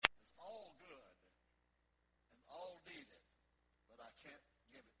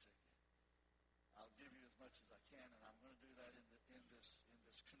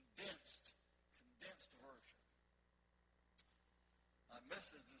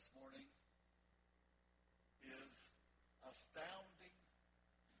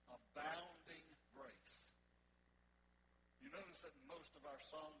notice that most of our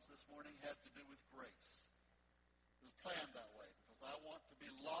songs this morning had to do with grace. It was planned that way because I want to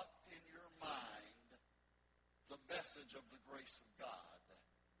be locked in your mind the message of the grace of God.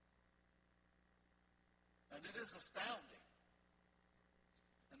 And it is astounding.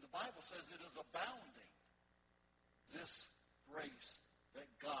 And the Bible says it is abounding, this grace that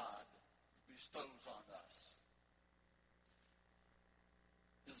God bestows on us.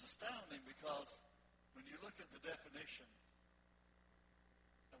 It is astounding because when you look at the definition,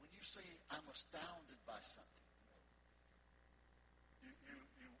 and when you say, I'm astounded by something,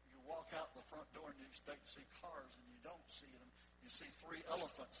 you walk out the front door and you expect to see cars and you don't see them. You see 3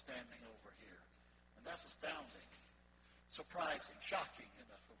 elephants standing over here. And that's astounding, surprising, shocking, in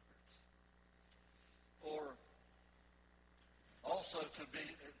other words. Or also to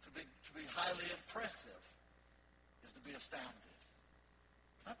be highly impressive is to be astounded.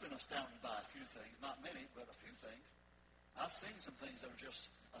 I've been astounded by a few things, not many, but a few things. I've seen some things that are just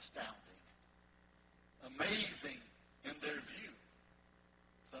astounding, amazing in their view.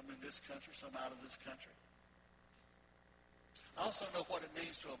 Some in this country, some out of this country. I also know what it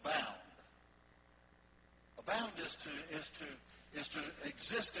means to abound. Abound is to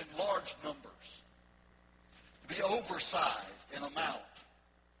exist in large numbers, to be oversized in amount.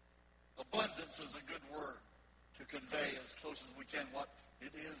 Abundance is a good word to convey as close as we can what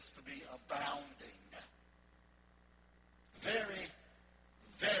it is to be abounding. Very,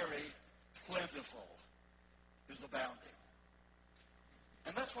 very plentiful is abounding.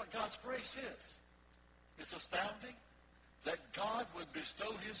 And that's what God's grace is. It's astounding that God would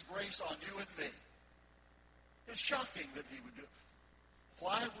bestow his grace on you and me. It's shocking that he would do it.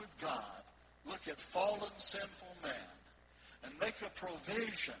 Why would God look at fallen, sinful man and make a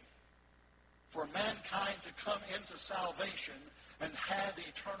provision for mankind to come into salvation and have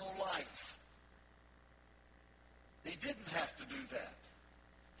eternal life? He didn't have to do that.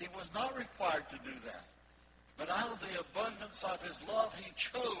 He was not required to do that. But out of the abundance of his love, he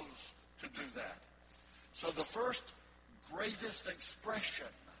chose to do that. So the first greatest expression,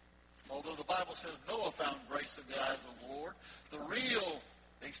 although the Bible says Noah found grace in the eyes of the Lord, the real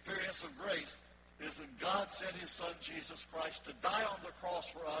experience of grace is when God sent his son Jesus Christ to die on the cross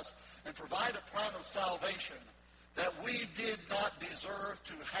for us and provide a plan of salvation that we did not deserve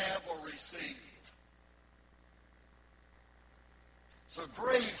to have or receive. So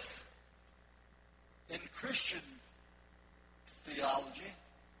grace in Christian theology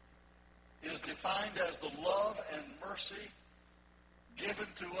is defined as the love and mercy given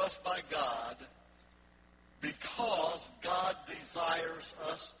to us by God because God desires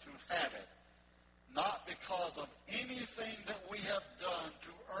us to have it, not because of anything that we have done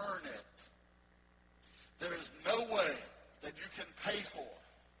to earn it. There is no way that you can pay for,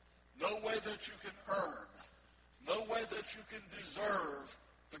 no way that you can earn, no way that you can deserve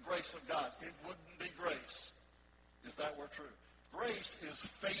the grace of God. It wouldn't be grace if that were true. Grace is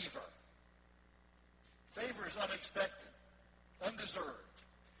favor. Favor is unexpected, undeserved.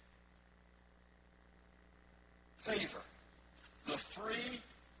 Favor, the free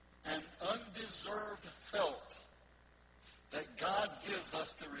and undeserved help that God gives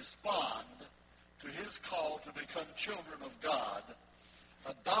us to respond to his call to become children of God,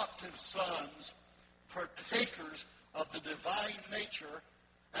 adoptive sons, partakers of the divine nature,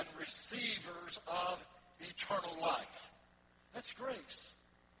 and receivers of eternal life. That's grace.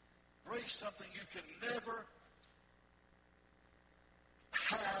 Grace, something you can never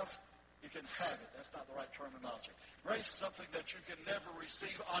have. You can have it. That's not the right terminology. Grace, something that you can never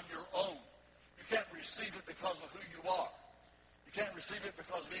receive on your own. You can't receive it because of who you are. You can't receive it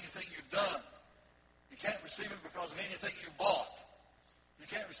because of anything you've done. You can't receive it because of anything you bought. You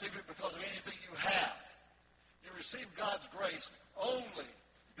can't receive it because of anything you have. You receive God's grace only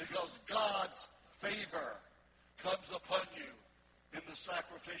because God's favor comes upon you in the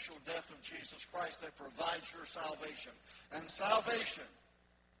sacrificial death of Jesus Christ that provides your salvation. And salvation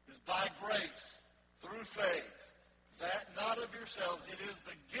is by grace, through faith, that not of yourselves. It is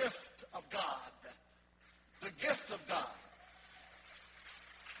the gift of God. The gift of God.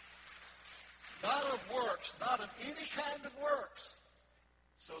 Not of works, not of any kind of works,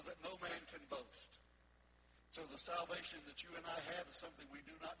 so that no man can boast. So the salvation that you and I have is something we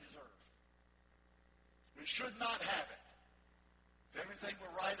do not deserve. We should not have it. If everything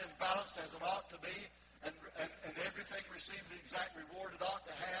were right and balanced as it ought to be, and everything received the exact reward it ought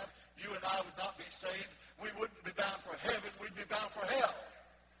to have, you and I would not be saved. We wouldn't be bound for heaven. We'd be bound for hell.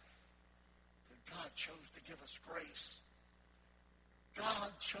 But God chose to give us grace.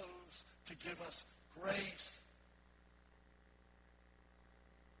 God chose to give us grace.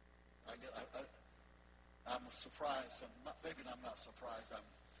 I'm surprised. Maybe I'm not surprised. I'm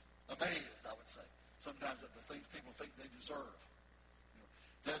amazed, I would say, sometimes at the things people think they deserve.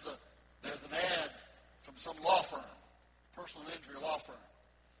 You know, there's an ad from some law firm, personal injury law firm,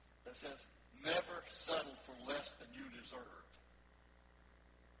 that says, never settle for less than you deserve.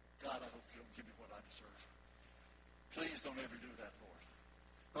 God, I hope you don't give me what I deserve. Please don't ever do that, Lord.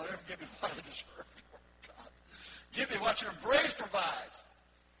 Don't ever give me what I deserve, Lord God. Give me what your grace provides,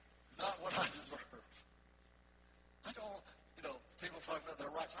 not what I deserve. I don't, people talk about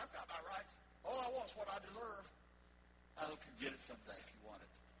their rights. I've got my rights. All I want is what I deserve. I hope you get it someday if you want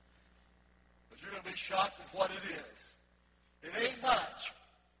it. But you're going to be shocked at what it is. It ain't much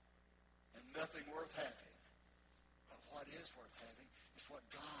and nothing worth having. But what is worth having is what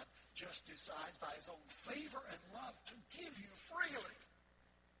God just decides by his own favor and love to give you freely.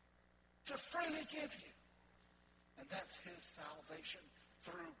 To freely give you. And that's his salvation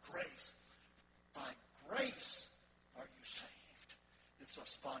through grace. By grace are you saved. It's a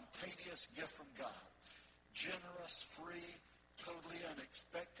spontaneous gift from God. Generous, free, totally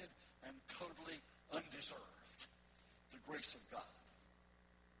unexpected, and totally undeserved. The grace of God.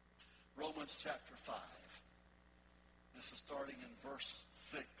 Romans chapter 5. This is starting in verse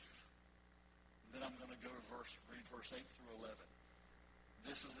 6. And then I'm going to go to read verse 8 through 11.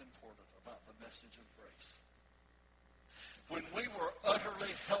 This is important about the message of grace. When we were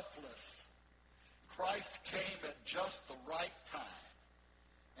utterly helpless, Christ came at just the right time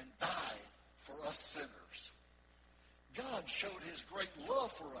and died for us sinners. God showed his great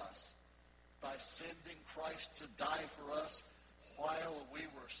love for us by sending Christ to die for us while we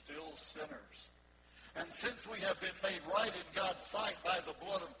were still sinners. And since we have been made right in God's sight by the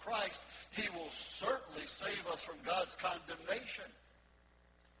blood of Christ, he will certainly save us from God's condemnation.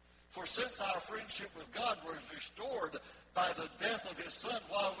 For since our friendship with God was restored by the death of his Son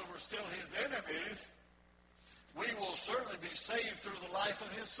while we were still his enemies, we will certainly be saved through the life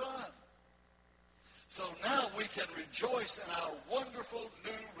of his Son. So now we can rejoice in our wonderful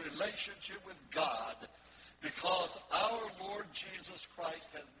new relationship with God because our Lord Jesus Christ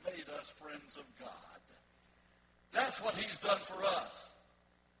has made us friends of God. That's what he's done for us.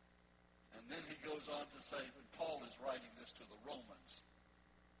 And then he goes on to say, when Paul is writing this to the Romans,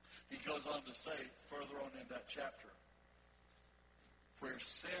 he goes on to say further on in that chapter, where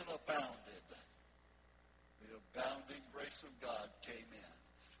sin abounded, the abounding grace of God came in.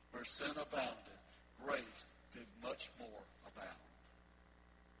 Where sin abounded, grace did much more abound.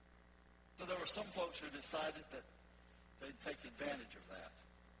 So there were some folks who decided that they'd take advantage of that.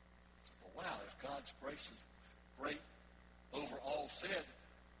 Well, wow, if God's grace is great over all sin,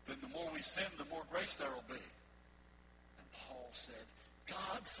 then the more we sin, the more grace there will be. And Paul said,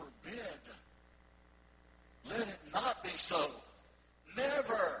 God forbid. Let it not be so.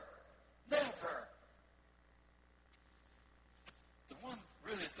 Never. Never. The one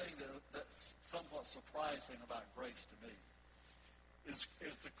really thing that's somewhat surprising about grace to me is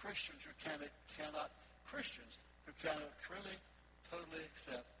the Christians who cannot truly, totally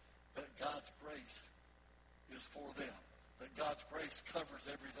accept that God's grace is for them. That God's grace covers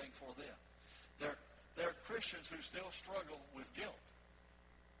everything for them. There are Christians who still struggle with guilt.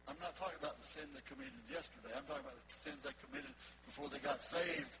 I'm not talking about the sin they committed yesterday. I'm talking about the sins they committed before they got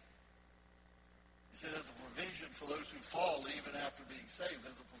saved. He said there's a provision for those who fall even after being saved.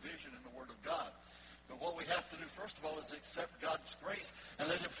 There's a provision in the Word of God. But what we have to do, first of all, is accept God's grace and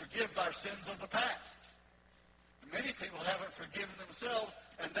let him forgive our sins of the past. And many people haven't forgiven themselves,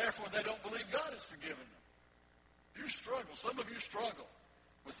 and therefore they don't believe God has forgiven them. You struggle. Some of you struggle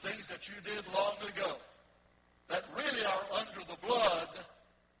with things that you did long ago that really are under the blood,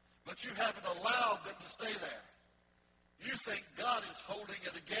 but you haven't allowed them to stay there. You think God is holding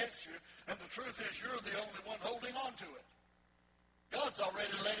it against you, and the truth is you're the only one holding on to it. God's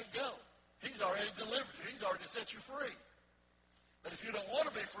already let it go. He's already delivered you. He's already set you free. But if you don't want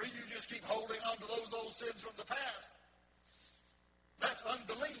to be free, you just keep holding on to those old sins from the past. That's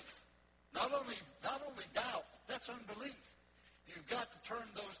unbelief. Not only doubt, that's unbelief. You've got to turn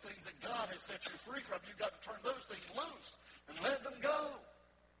those things that God has set you free from, you've got to turn those things loose and let them go.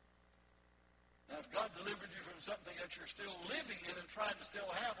 Now, if God delivered you from something that you're still living in and trying to still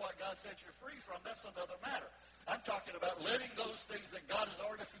have what God set you free from, that's another matter. I'm talking about letting those things that God has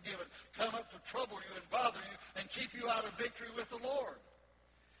already forgiven come up to trouble you and bother you and keep you out of victory with the Lord.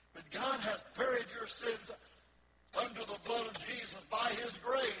 But God has buried your sins under the blood of Jesus by his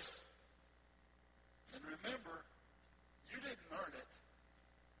grace. And remember, you didn't earn it.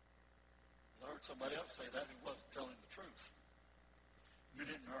 I heard somebody else say that who wasn't telling the truth. You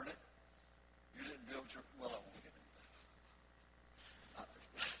didn't earn it. You didn't build your... Well, I won't get into that.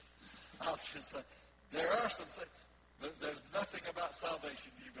 I'll just say, There are some things. There's nothing about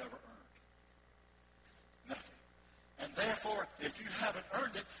salvation you've ever earned. Nothing. And therefore, if you haven't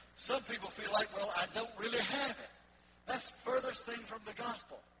earned it, some people feel like, well, I don't really have it. That's the furthest thing from the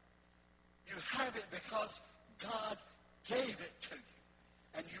gospel. You have it because God gave it to you.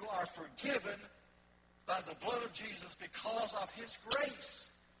 And you are forgiven by the blood of Jesus because of his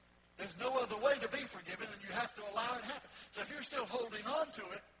grace. There's no other way to be forgiven, and you have to allow it to happen. So if you're still holding on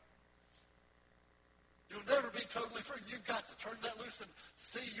to it, you'll never be totally free. You've got to turn that loose and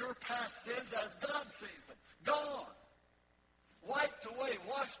see your past sins as God sees them. Gone. Wiped away,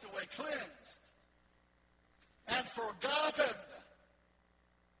 washed away, cleansed, and forgotten.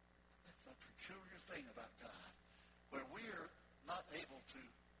 That's a peculiar thing about God, where we are not able to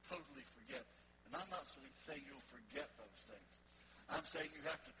totally forget. And I'm not saying you'll forget those things. I'm saying you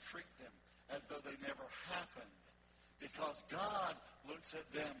have to treat them as though they never happened, because God looks at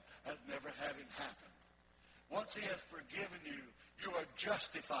them as never having happened. Once he has forgiven you, you are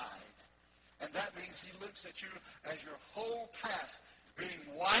justified. And that means he looks at you as your whole past being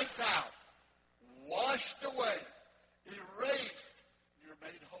wiped out, washed away, erased. You're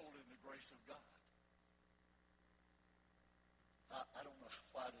made whole in the grace of God. I don't know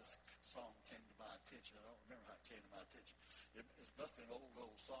why this song came to my attention. I don't remember how it came to my attention. It must be an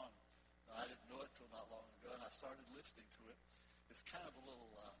old song. I didn't know it till not long ago, and I started listening to it. It's kind of a little,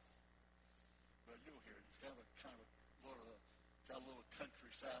 well, you'll hear it. It's got a little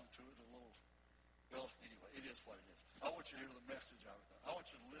country sound to it, well, anyway, it is what it is. I want you to hear the message of it. I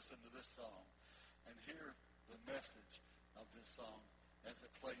want you to listen to this song and hear the message of this song as it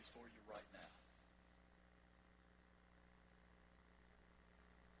plays for you right now.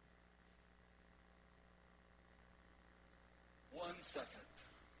 1 second,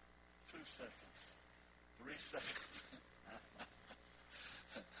 2 seconds, 3 seconds.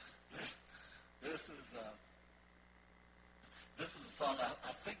 This is a song,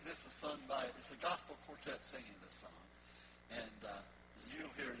 I think this is sung by, it's a gospel quartet singing this song. And as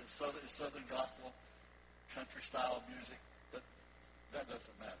you'll hear it, it's southern gospel, country style music, but that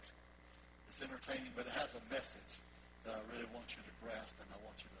doesn't matter. It's entertaining, but it has a message that I really want you to grasp, and I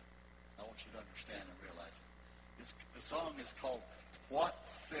want you to understand and realize it. The song is called, What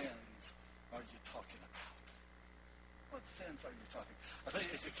Sins Are You Talking About? What sins are you talking about? I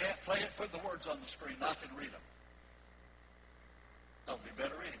think if you can't play it, put the words on the screen. I can read them. That'll be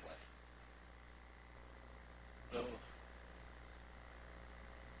better anyway. So,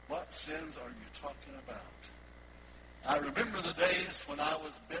 what sins are you talking about? I remember the days when I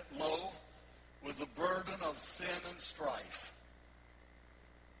was bent low with the burden of sin and strife.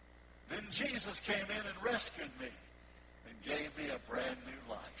 Then Jesus came in and rescued me and gave me a brand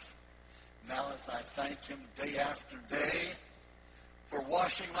new life. Now as I thank him day after day for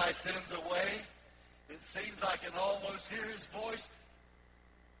washing my sins away, it seems I can almost hear his voice,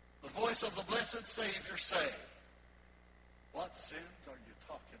 the voice of the blessed Savior say, what sins are you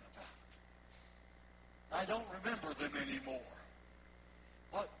talking about? I don't remember them anymore.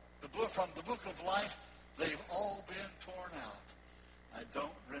 From the book of life, they've all been torn out. I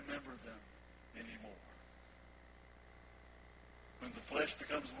don't remember them anymore. When the flesh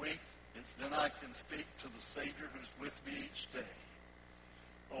becomes weak, it's then I can speak to the Savior who's with me each day.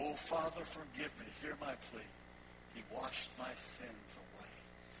 Oh, Father, forgive me. Hear my plea. He washed my sins away.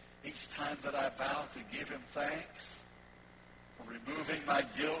 Each time that I bow to give him thanks for removing my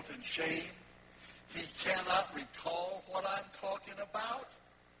guilt and shame, he cannot recall what I'm talking about,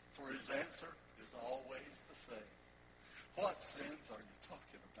 for his answer is always the same. What sins are you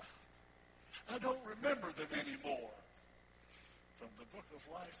talking about? I don't remember them anymore. From the book of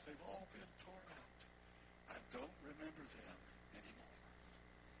life, they've all been torn out. I don't remember them anymore.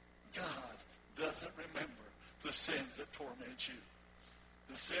 God doesn't remember the sins that torment you,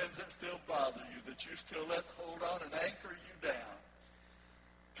 the sins that still bother you, that you still let hold on and anchor you down.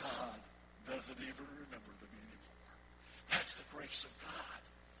 God doesn't even remember them anymore. That's the grace of God.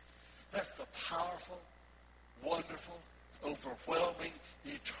 That's the powerful, wonderful, overwhelming,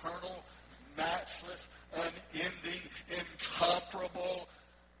 eternal, matchless, unending, incomparable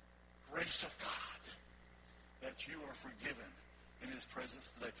grace of God that you are forgiven in his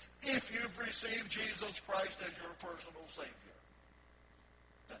presence today. If you've received Jesus Christ as your personal Savior,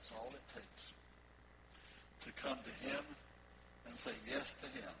 that's all it takes to come to him and say yes to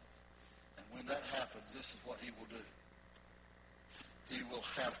him. And when that happens, this is what he will do. He will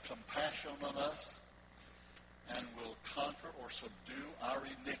have compassion on us and will conquer or subdue our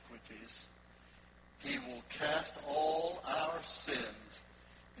iniquities. He will cast all our sins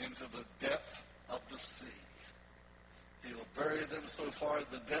into the depth of the sea. He'll bury them so far in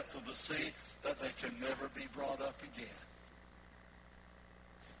the depth of the sea that they can never be brought up again.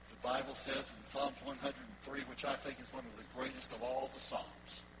 The Bible says in Psalm 103, which I think is one of the greatest of all the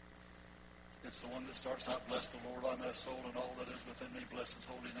Psalms. It's the one that starts out, bless the Lord, O my soul, and all that is within me, bless his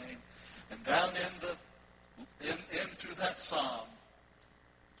holy name. And down into that psalm,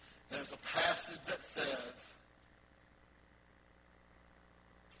 there's a passage that says,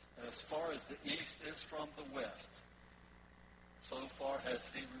 as far as the east is from the west, so far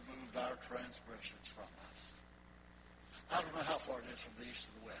has he removed our transgressions from us. I don't know how far it is from the east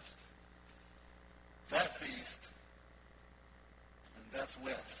to the west. That's east, and that's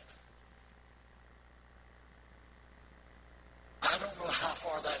west. I don't know how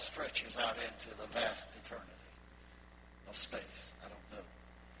far that stretches out into the vast eternity of space. I don't know.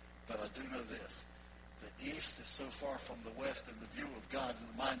 But I do know this. The east is so far from the west in the view of God and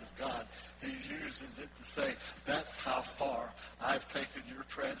the mind of God, he uses it to say, that's how far I've taken your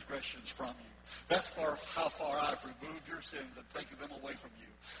transgressions from you. That's how far I've removed your sins and taken them away from you.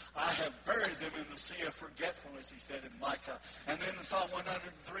 I have buried them in the sea of forgetfulness, he said in Micah. And then in Psalm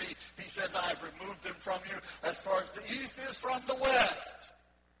 103, he says, I have removed them from you as far as the east is from the west.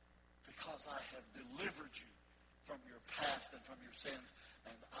 Because I have delivered you from your past and from your sins,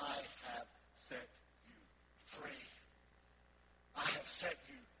 and I have set you free. I have set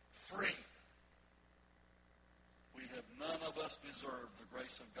you free. We have none of us deserved the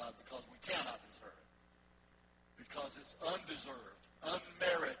grace of God because we cannot deserve it. Because it's undeserved,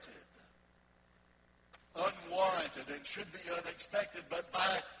 unmerited, unwarranted, and should be unexpected. But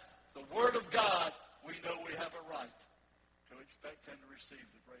by the Word of God, we know we have a right to expect and to receive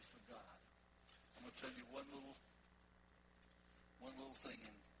the grace of God. I'm going to tell you one little thing.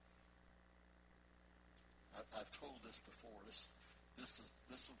 I've told this before. This was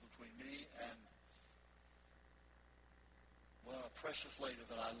between me and a precious lady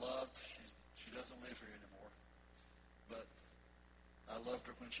that I loved. She doesn't live here anymore, but I loved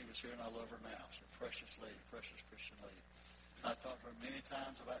her when she was here, and I love her now. She's a precious lady, precious Christian lady. I talked to her many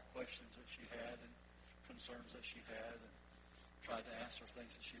times about questions that she had and concerns that she had, and tried to answer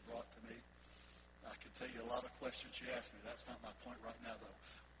things that she brought to me. I could tell you a lot of questions she asked me. That's not my point right now, though.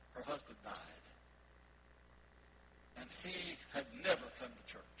 Her husband died, and he had never come to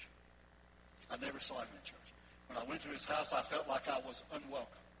church. I never saw him in church. When I went to his house, I felt like I was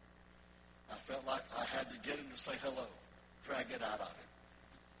unwelcome. I felt like I had to get him to say hello, drag it out of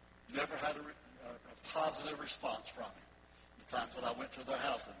him. Never had a positive response from him. The times that I went to their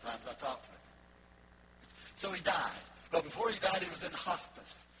house and the times I talked to him. So he died. But before he died, he was in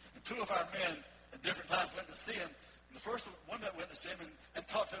hospice. And two of our men at different times went to see him. And the first one that went to see him and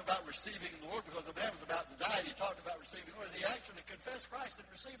talked to him about receiving the Lord, because the man was about to die, and he talked about receiving the Lord. He actually confessed Christ and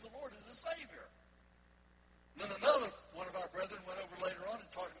received the Lord as his Savior. And then another one of our brethren went over later on and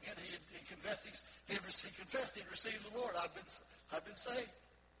talked again. He confessed he'd received the Lord. I've been saved.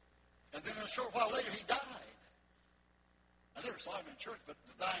 And then a short while later, he died. I never saw him in church, but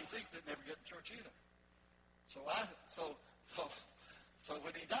the dying thief didn't ever get in church either. So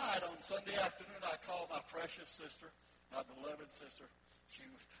when he died on Sunday afternoon, I called my precious sister, my beloved sister. She,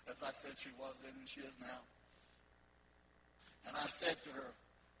 as I said, she was then and she is now. And I said to her,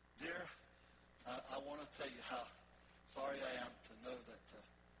 dear, I want to tell you how sorry I am to know that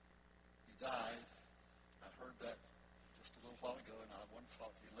he died. I heard that just a little while ago, and I want to talk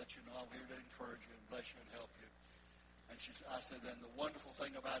to you, let you know I'm here to encourage you and bless you and help you. And I said, and the wonderful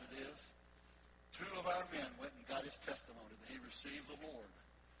thing about it is, two of our men went and got his testimony that he received the Lord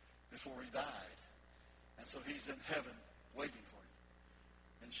before he died. And so he's in heaven waiting for you.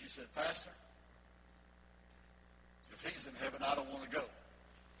 And she said, Pastor, if he's in heaven, I don't want to go.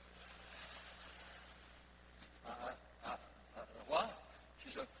 What?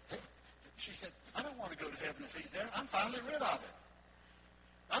 She said, I don't want to go to heaven if he's there. I'm finally rid of him.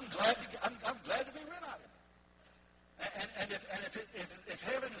 I'm glad to be rid of him. And if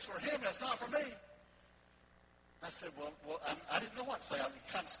heaven is for him, that's not for me. I said, well, I didn't know what to say. I was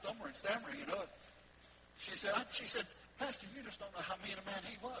kind of stammering, you know. She said, Pastor, you just don't know how mean a man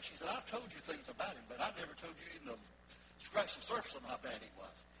he was. She said, I've told you things about him, but I've never told you even to scratch the surface of how bad he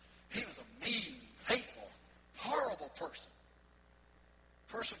was. He was a mean, hateful, horrible person.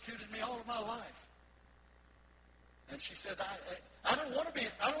 Persecuted me all of my life. And she said, I don't want to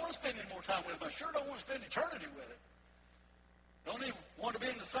spend any more time with him. I sure don't want to spend eternity with him. Don't even want to be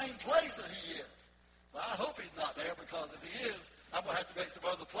in the same place that he is. So I hope he's not there, because if he is, I'm going to have to make some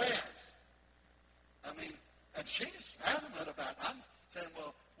other plans. I mean, and she's adamant about it. I'm saying,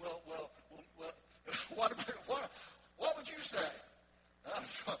 well, what would you say?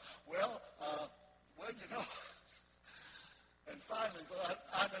 Well, you know. And finally,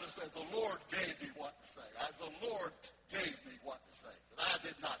 I'm going to say the Lord gave me what to say. The Lord gave me what to say. But I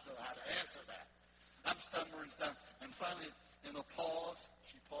did not know how to answer that. I'm stumbling. And finally, in a pause,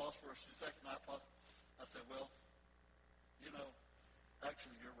 she paused for a second, I paused. I said, well,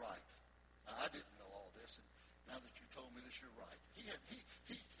 actually you're right. I didn't know all this, and now that you told me this, you're right. He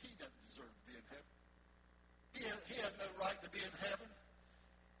doesn't deserve to be in heaven. He had no right to be in heaven.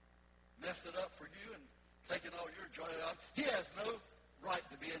 Messed it up for you and taking all your joy out. He has no right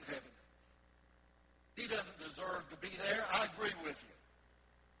to be in heaven. He doesn't deserve to be there. I agree with you.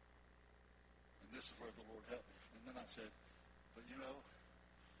 And this is where the Lord helped me. And then I said, but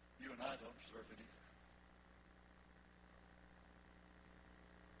you and I don't deserve it either.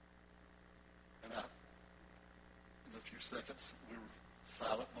 And in a few seconds, we were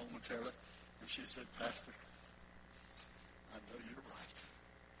silent momentarily, and she said, Pastor, I know you're right.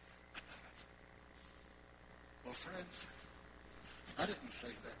 I know it. Well, friends, I didn't say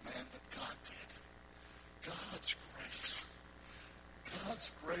that, man, but God did. God's grace.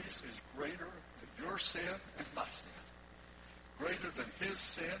 God's grace is greater than your sin and my sin. Greater than his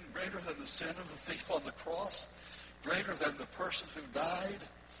sin, greater than the sin of the thief on the cross, greater than the person who died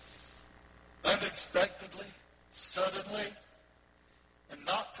unexpectedly, suddenly, and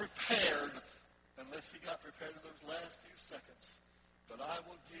not prepared, unless he got prepared in those last few seconds. But I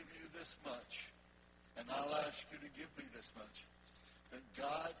will give you this much, and I'll ask you to give me this much, that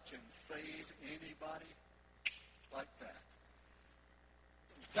God can save anybody like that.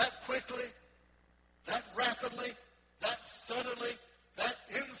 That quickly, that rapidly, that suddenly, that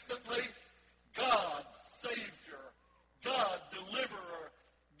instantly, God Savior, God Deliverer,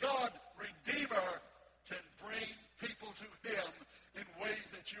 God Redeemer can bring people to him in ways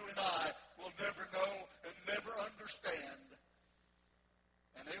that you and I will never know and never understand.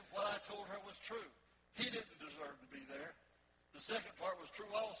 And what I told her was true. He didn't deserve to be there. The second part was true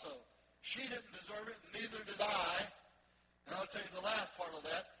also. She didn't deserve it, and neither did I. And I'll tell you the last part of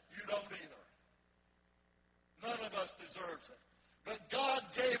that, you don't either. None of us deserves it. But God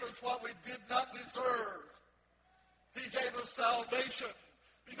gave us what we did not deserve. He gave us salvation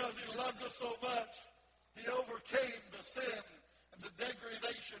because he loved us so much. He overcame the sin and the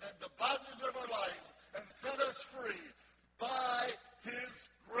degradation and the bondage of our life